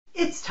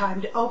It's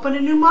time to open a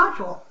new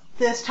module.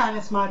 This time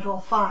it's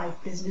Module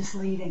 5, Business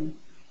Leading.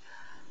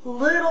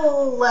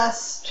 Little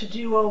less to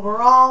do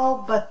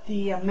overall, but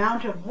the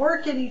amount of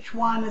work in each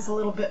one is a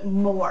little bit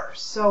more,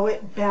 so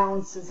it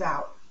balances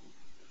out.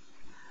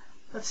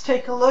 Let's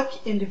take a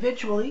look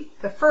individually.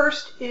 The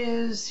first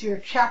is your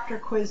chapter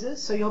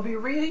quizzes. So you'll be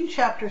reading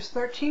chapters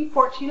 13,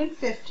 14, and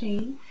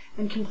 15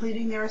 and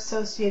completing their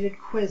associated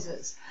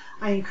quizzes.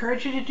 I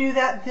encourage you to do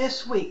that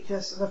this week.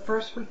 This is the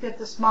first week that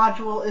this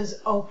module is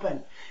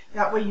open.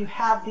 That way you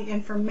have the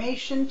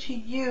information to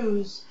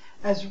use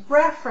as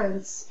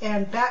reference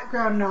and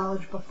background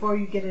knowledge before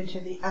you get into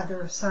the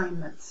other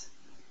assignments.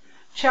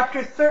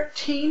 Chapter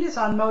 13 is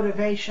on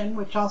motivation,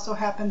 which also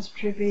happens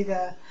to be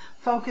the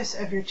focus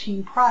of your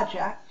team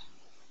project.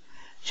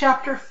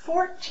 Chapter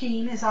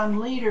 14 is on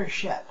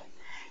leadership.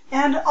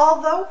 And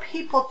although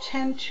people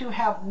tend to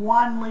have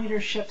one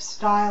leadership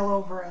style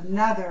over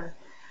another,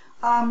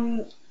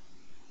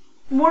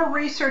 more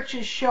research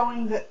is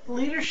showing that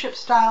leadership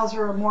styles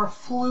are a more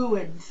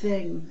fluid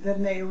thing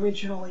than they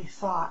originally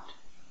thought.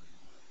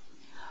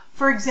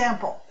 For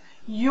example,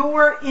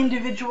 your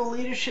individual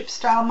leadership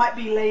style might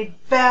be laid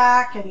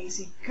back and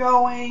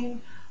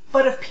easygoing,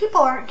 but if people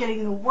aren't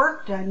getting the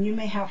work done, you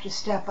may have to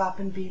step up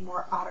and be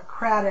more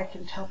autocratic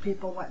and tell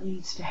people what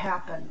needs to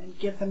happen and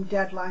give them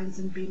deadlines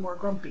and be more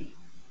grumpy.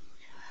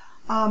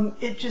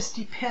 It just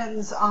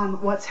depends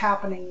on what's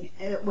happening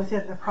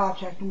within the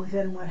project and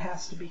within what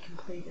has to be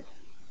completed.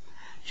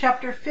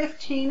 Chapter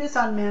 15 is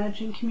on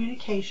managing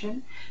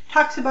communication. It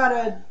talks about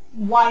a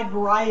wide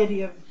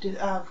variety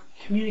of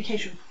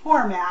communication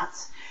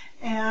formats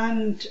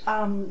and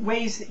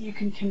ways that you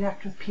can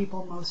connect with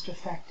people most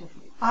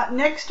effectively.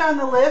 Next on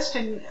the list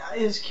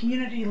is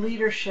community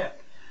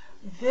leadership.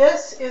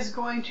 This is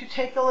going to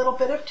take a little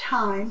bit of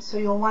time, so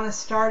you'll want to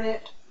start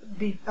it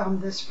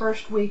this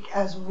first week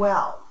as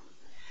well.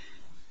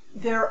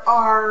 There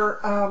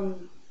are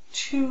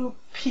two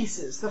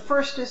pieces. The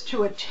first is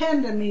to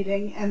attend a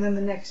meeting, and then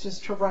the next is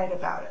to write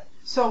about it.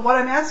 So what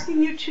I'm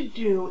asking you to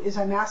do is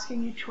I'm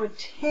asking you to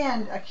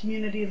attend a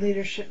community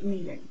leadership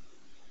meeting.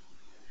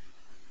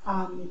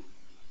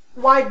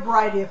 Wide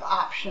variety of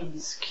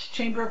options.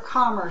 Chamber of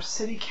Commerce,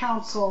 City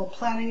Council,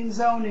 Planning and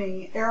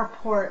Zoning,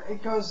 Airport,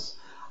 it goes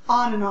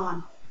on and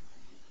on.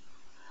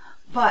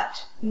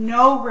 But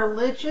no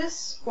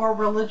religious or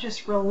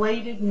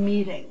religious-related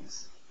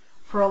meetings.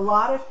 For a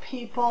lot of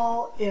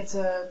people, it's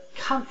a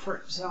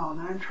comfort zone,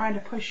 and I'm trying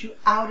to push you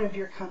out of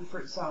your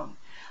comfort zone.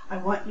 I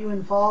want you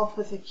involved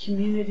with the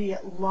community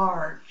at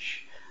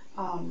large.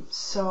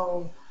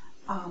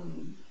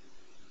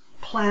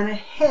 Plan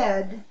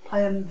ahead,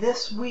 plan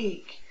this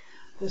week,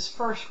 this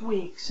first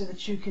week, so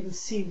that you can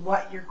see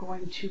what you're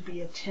going to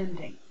be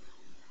attending.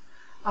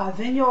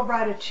 Then you'll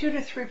write a 2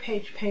 to 3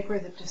 page paper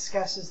that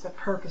discusses the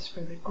purpose for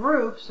the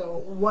group, so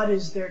what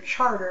is their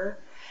charter,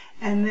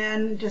 and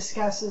then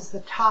discusses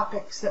the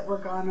topics that were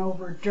gone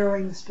over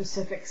during the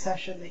specific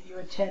session that you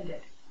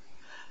attended.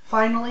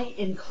 Finally,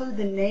 include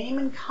the name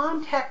and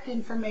contact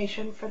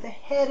information for the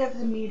head of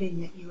the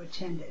meeting that you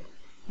attended.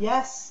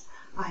 Yes,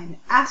 I'm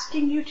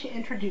asking you to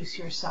introduce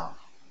yourself.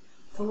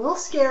 It's a little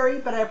scary,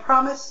 but I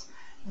promise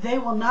they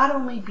will not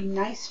only be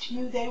nice to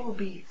you, they will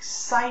be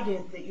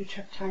excited that you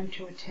took time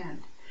to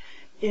attend.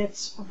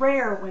 It's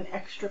rare when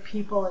extra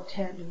people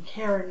attend and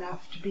care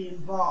enough to be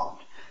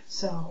involved,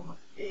 so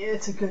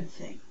it's a good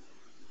thing.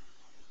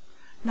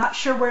 Not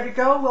sure where to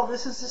go? Well,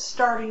 this is a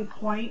starting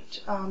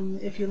point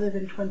if you live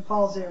in Twin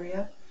Falls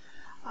area.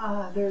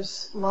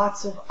 There's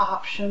lots of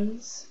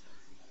options.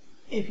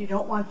 If you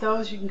don't want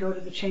those, you can go to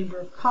the Chamber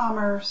of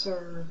Commerce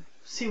or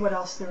see what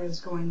else there is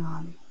going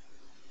on.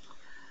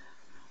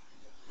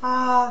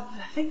 I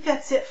think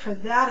that's it for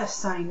that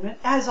assignment.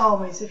 As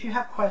always, if you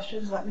have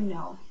questions, let me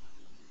know.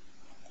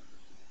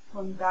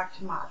 Going back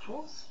to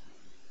modules.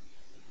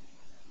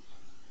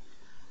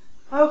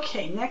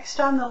 Okay, next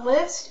on the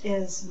list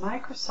is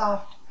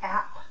Microsoft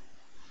App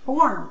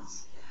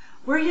Forms.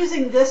 We're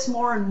using this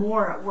more and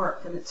more at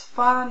work, and it's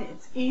fun,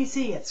 it's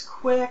easy, it's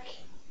quick.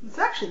 It's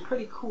actually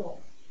pretty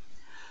cool.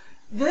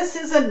 This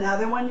is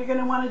another one you're going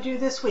to want to do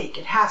this week.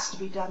 It has to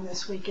be done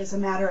this week, as a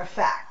matter of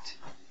fact.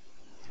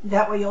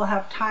 That way you'll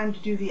have time to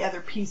do the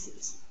other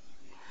pieces.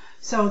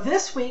 So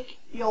this week,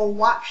 you'll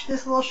watch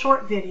this little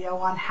short video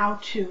on how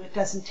to. It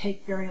doesn't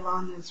take very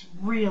long, and it's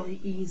really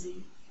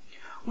easy.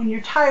 When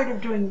you're tired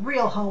of doing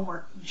real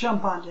homework,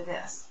 jump onto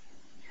this.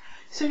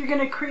 So you're going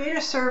to create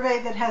a survey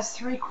that has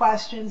 3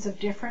 questions of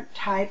different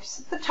types.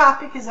 The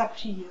topic is up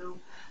to you.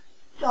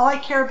 All I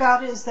care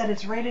about is that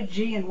it's rated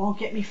G and won't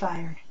get me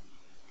fired.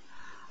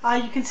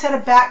 You can set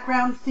a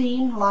background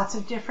theme, lots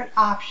of different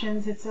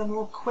options. It's a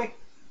little quick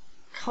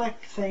click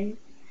thing.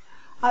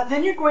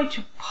 Then you're going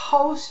to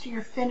post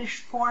your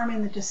finished form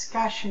in the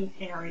discussion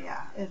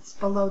area. It's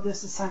below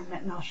this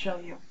assignment, and I'll show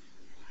you.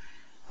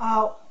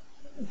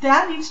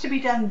 That needs to be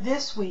done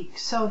this week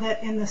so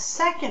that in the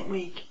second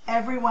week,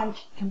 everyone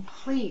can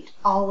complete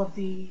all of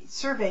the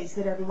surveys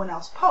that everyone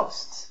else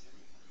posts.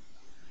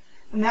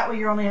 And that way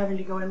you're only having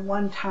to go in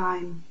one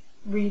time,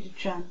 read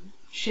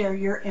share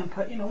your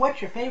input. You know,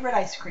 what's your favorite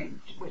ice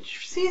cream?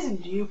 Which season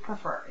do you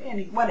prefer?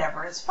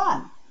 Whatever is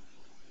fun.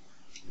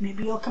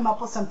 Maybe you'll come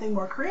up with something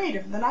more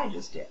creative than I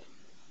just did.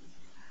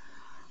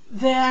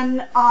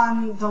 Then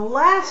on the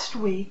last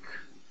week,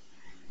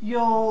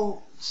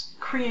 you'll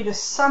create a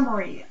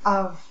summary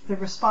of the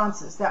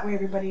responses. That way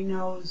everybody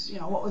knows, you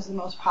know, what was the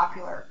most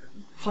popular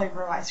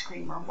flavor of ice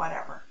cream or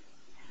whatever.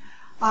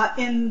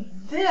 In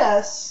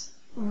this,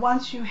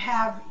 once you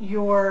have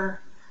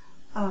your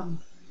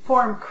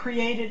form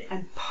created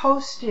and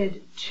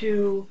posted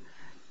to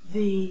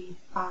the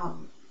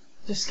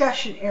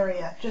discussion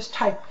area, just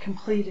type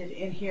completed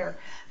in here.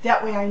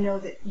 That way I know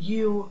that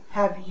you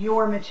have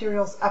your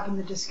materials up in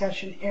the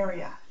discussion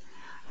area.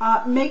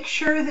 Make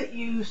sure that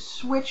you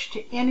switch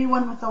to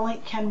anyone with a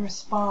link can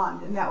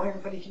respond, and that way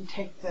everybody can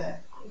take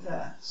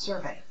the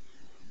survey.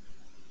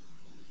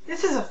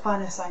 This is a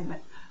fun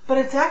assignment, but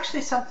it's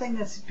actually something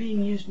that's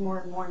being used more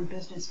and more in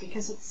business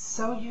because it's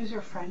so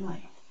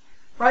user-friendly.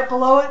 Right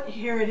below it,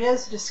 here it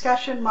is,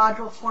 discussion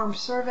module form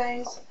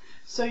surveys.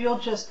 So you'll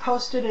just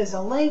post it as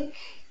a link.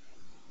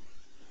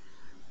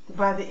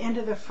 By the end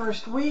of the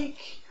first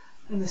week,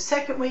 in the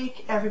second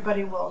week,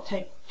 everybody will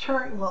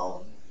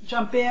will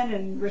jump in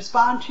and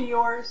respond to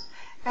yours.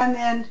 And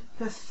then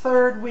the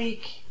third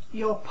week,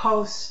 you'll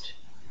post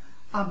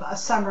a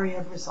summary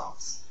of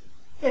results.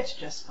 It's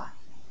just fun.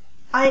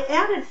 I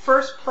added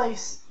first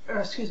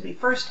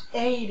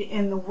aid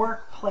in the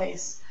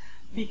workplace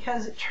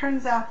because it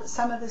turns out that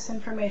some of this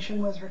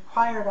information was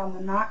required on the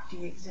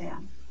NOCD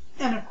exam.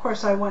 And of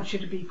course I want you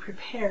to be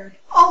prepared.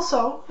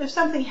 Also, if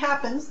something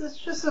happens, that's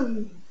just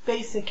some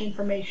basic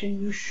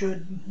information you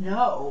should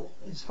know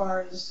as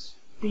far as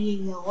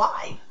being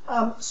alive.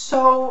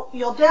 So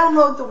you'll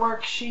download the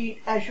worksheet.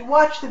 As you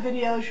watch the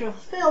videos, you'll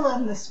fill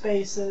in the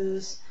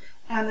spaces,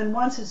 and then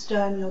once it's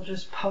done, you'll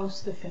just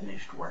post the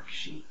finished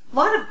worksheet. A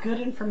lot of good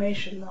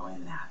information though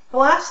in that. The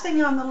last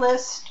thing on the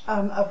list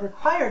of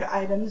required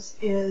items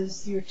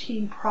is your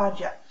team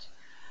project.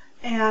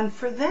 And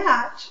for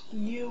that,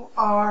 you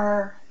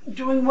are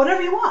doing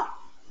whatever you want.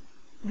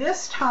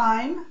 This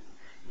time,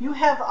 you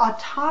have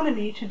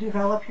autonomy to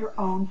develop your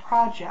own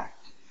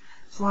project,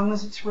 as long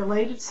as it's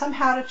related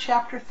somehow to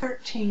Chapter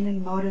 13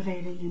 and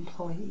motivating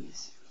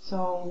employees.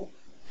 So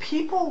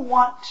people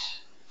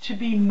want to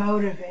be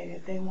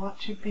motivated. They want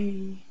to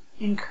be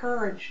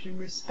encouraged and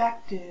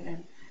respected,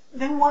 and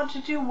they want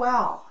to do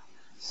well.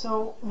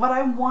 So what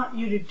I want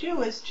you to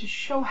do is to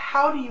show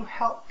how do you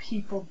help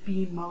people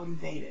be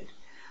motivated.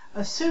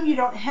 Assume you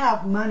don't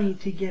have money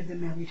to give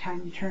them every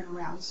time you turn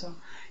around, so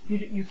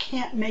you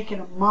can't make it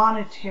a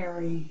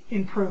monetary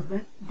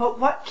improvement, but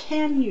what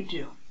can you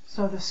do?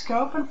 So the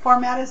scope and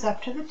format is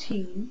up to the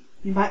team.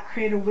 You might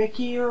create a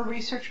wiki or a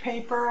research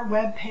paper, a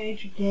web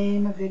page, a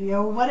game, a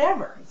video,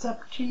 whatever. It's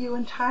up to you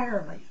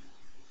entirely.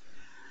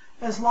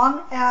 As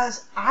long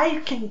as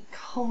I can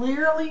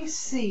clearly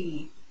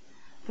see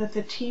that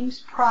the team's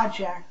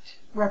project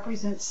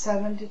represents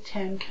 7 to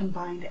 10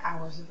 combined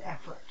hours of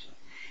effort.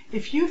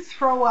 If you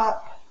throw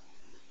up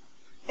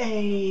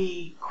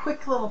a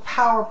quick little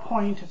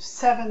PowerPoint of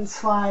 7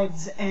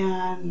 slides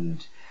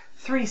and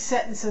 3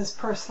 sentences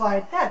per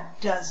slide,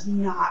 that does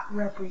not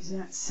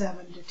represent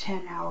 7 to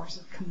 10 hours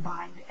of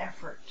combined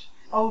effort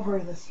over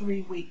the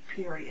 3-week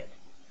period.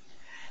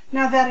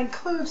 Now that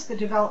includes the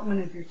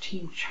development of your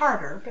team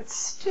charter, but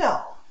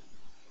still,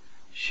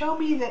 show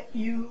me that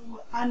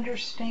you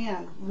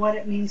understand what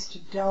it means to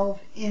delve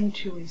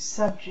into a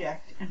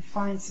subject and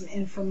find some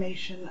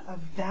information of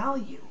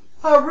value.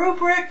 A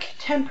rubric,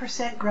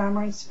 10%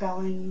 grammar and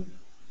spelling.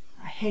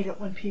 I hate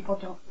it when people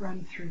don't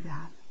run through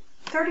that.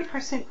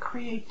 30%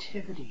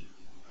 creativity.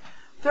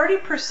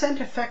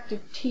 30%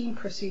 effective team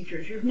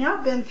procedures. You've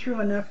now been through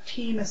enough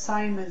team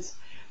assignments.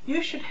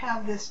 You should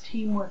have this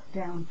teamwork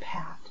down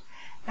pat.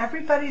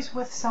 Everybody's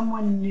with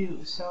someone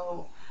new,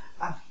 so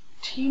a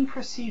team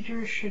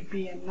procedure should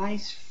be a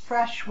nice,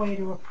 fresh way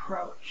to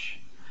approach.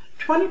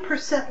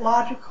 20%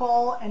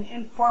 logical and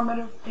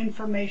informative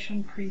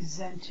information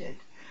presented.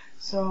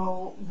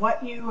 So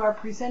what you are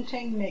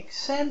presenting makes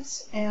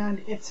sense,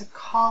 and it's a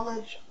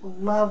college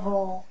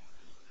level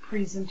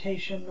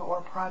presentation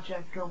or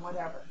project or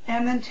whatever.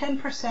 And then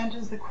 10%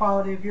 is the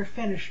quality of your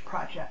finished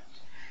project.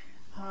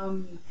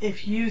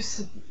 If you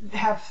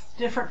have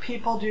different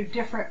people do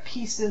different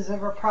pieces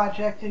of a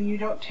project and you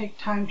don't take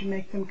time to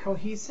make them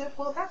cohesive,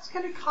 well, that's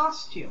going to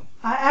cost you.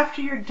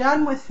 After you're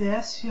done with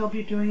this, you'll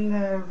be doing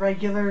the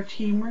regular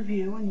team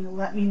review, and you'll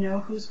let me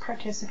know who's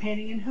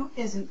participating and who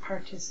isn't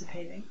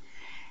participating.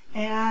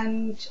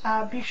 And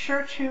be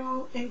sure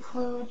to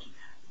include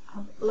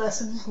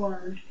lessons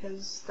learned,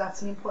 because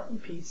that's an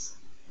important piece.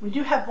 We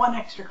do have 1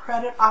 extra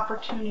credit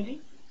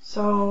opportunity.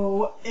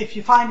 So if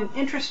you find an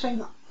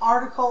interesting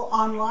article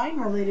online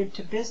related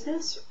to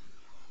business,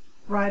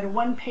 write a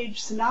 1-page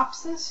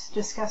synopsis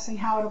discussing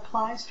how it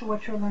applies to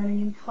what you're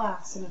learning in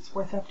class, and it's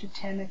worth up to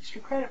 10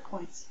 extra credit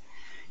points.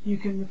 You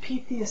can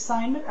repeat the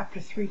assignment up to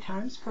 3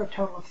 times for a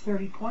total of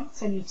 30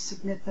 points, and you'd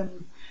submit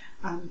them,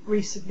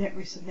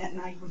 resubmit,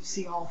 and I would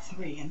see all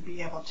 3 and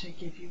be able to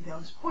give you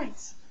those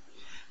points.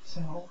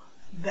 So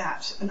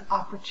that's an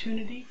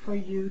opportunity for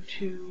you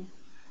to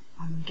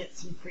get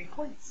some free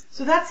points.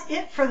 So that's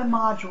it for the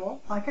module.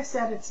 Like I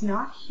said, it's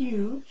not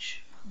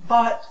huge,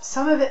 but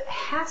some of it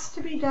has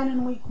to be done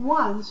in week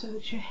 1 so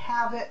that you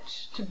have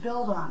it to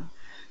build on.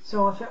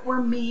 So if it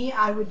were me,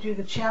 I would do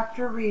the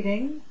chapter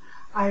reading.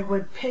 I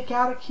would pick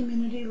out a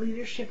community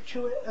leadership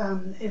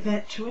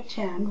event to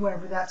attend,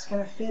 wherever that's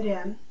going to fit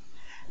in.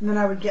 And then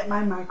I would get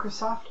my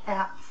Microsoft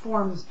app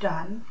forms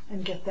done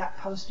and get that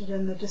posted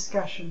in the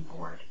discussion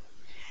board.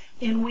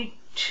 In week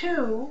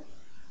 2,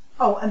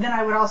 and then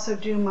I would also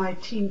do my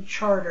team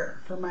charter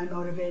for my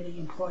motivating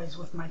employees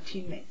with my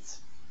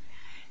teammates.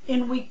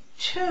 In week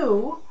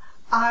 2,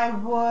 I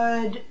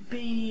would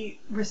be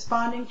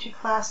responding to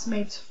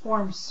classmates'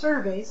 form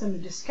surveys in the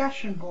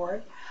discussion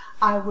board.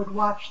 I would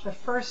watch the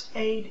first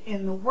aid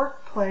in the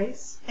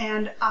workplace,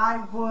 and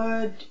I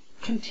would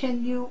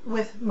continue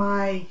with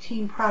my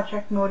team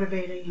project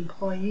motivating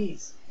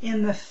employees.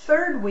 In the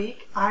 3rd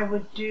week, I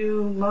would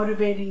do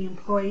motivating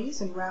employees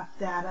and wrap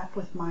that up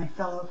with my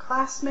fellow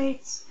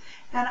classmates,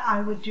 and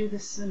I would do the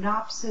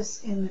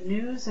synopsis in the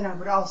news, and I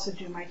would also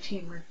do my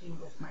team review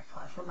with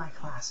for my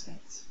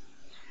classmates.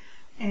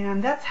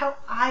 And that's how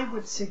I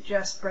would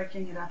suggest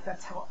breaking it up.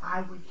 That's how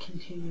I would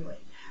continue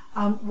it.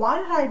 Why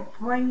did I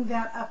bring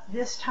that up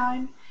this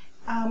time?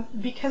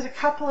 Because a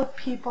couple of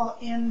people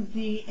in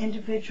the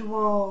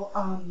individual,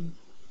 in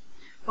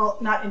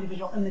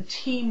the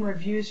team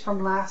reviews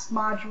from last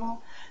module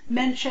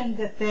mentioned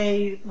that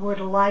they would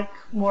like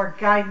more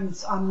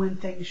guidance on when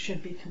things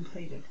should be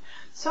completed.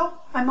 So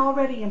I'm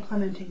already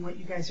implementing what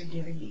you guys are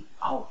giving me.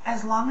 Oh,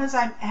 as long as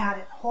I'm at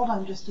it, hold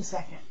on just a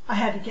second. I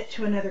had to get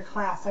to another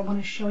class. I want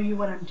to show you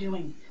what I'm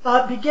doing.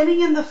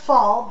 Beginning in the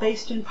fall,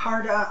 based in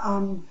part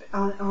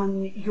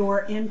on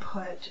your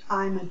input,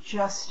 I'm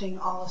adjusting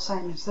all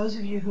assignments. Those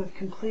of you who have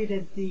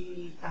completed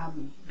the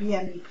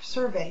BME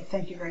survey,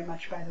 thank you very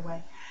much, by the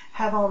way,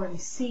 have already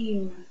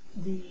seen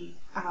the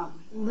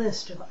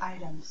list of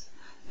items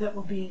that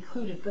will be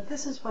included, but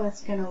this is what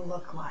it's going to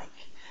look like.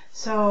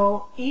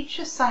 So each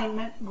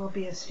assignment will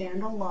be a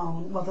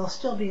standalone. Well, they'll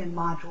still be in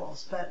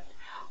modules, but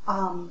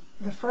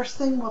the first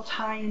thing will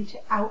tie into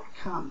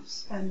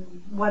outcomes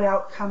and what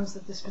outcomes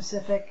that the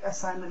specific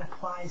assignment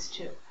applies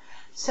to.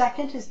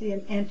 Second is the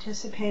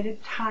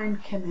anticipated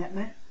time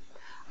commitment.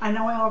 I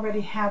know I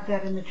already have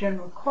that in the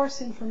general course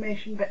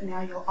information, but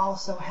now you'll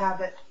also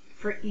have it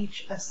for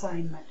each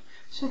assignment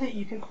so that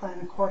you can plan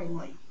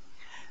accordingly.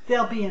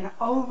 There'll be an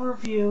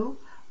overview,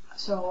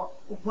 so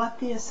what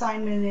the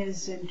assignment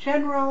is in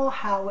general,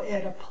 how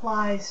it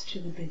applies to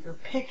the bigger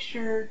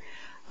picture,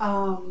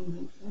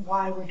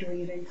 why we're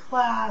doing it in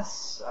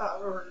class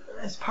or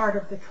as part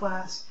of the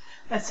class,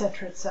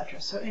 etc., etc.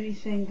 So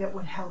anything that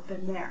would help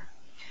in there.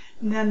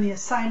 And then the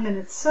assignment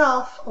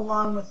itself,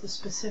 along with the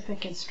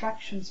specific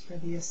instructions for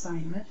the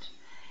assignment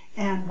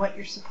and what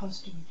you're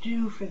supposed to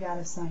do for that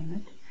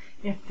assignment.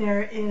 If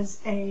there is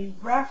a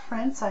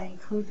reference, I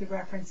include the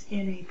reference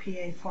in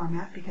APA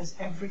format because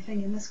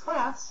everything in this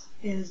class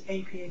is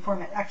APA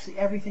format. Actually,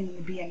 everything in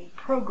the BME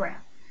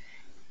program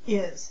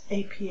is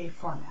APA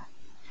format.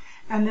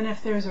 And then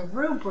if there's a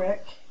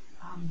rubric,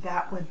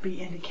 that would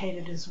be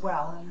indicated as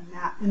well. And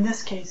in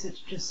this case, it's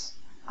just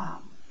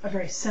a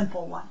very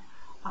simple one.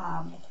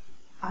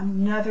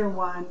 Another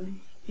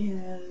one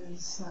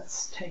is,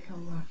 let's take a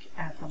look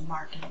at the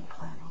marketing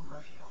plan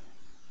overview.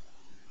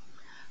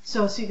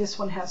 So see, this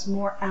one has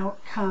more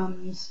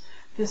outcomes.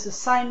 This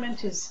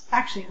assignment is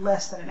actually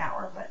less than an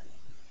hour, but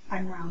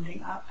I'm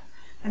rounding up.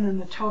 And then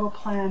the total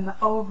plan, the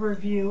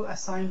overview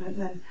assignment,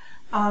 then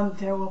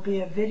there will be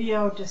a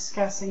video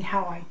discussing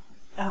how I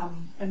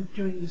am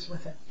doing this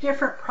with a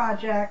different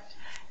project,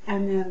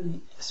 and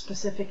then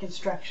specific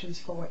instructions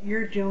for what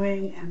you're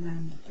doing, and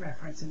then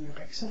reference and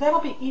rubric. So that'll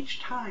be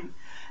each time.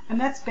 And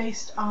that's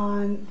based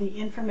on the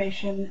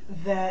information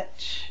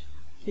that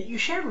you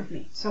shared with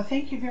me. So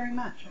thank you very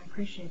much. I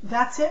appreciate it.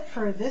 That's it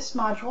for this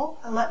module.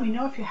 Let me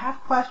know if you have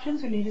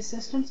questions or need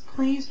assistance.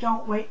 Please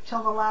don't wait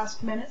till the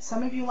last minute.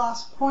 Some of you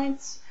lost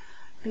points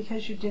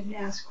because you didn't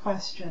ask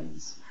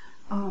questions.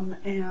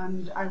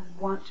 And I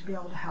want to be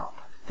able to help.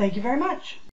 Thank you very much.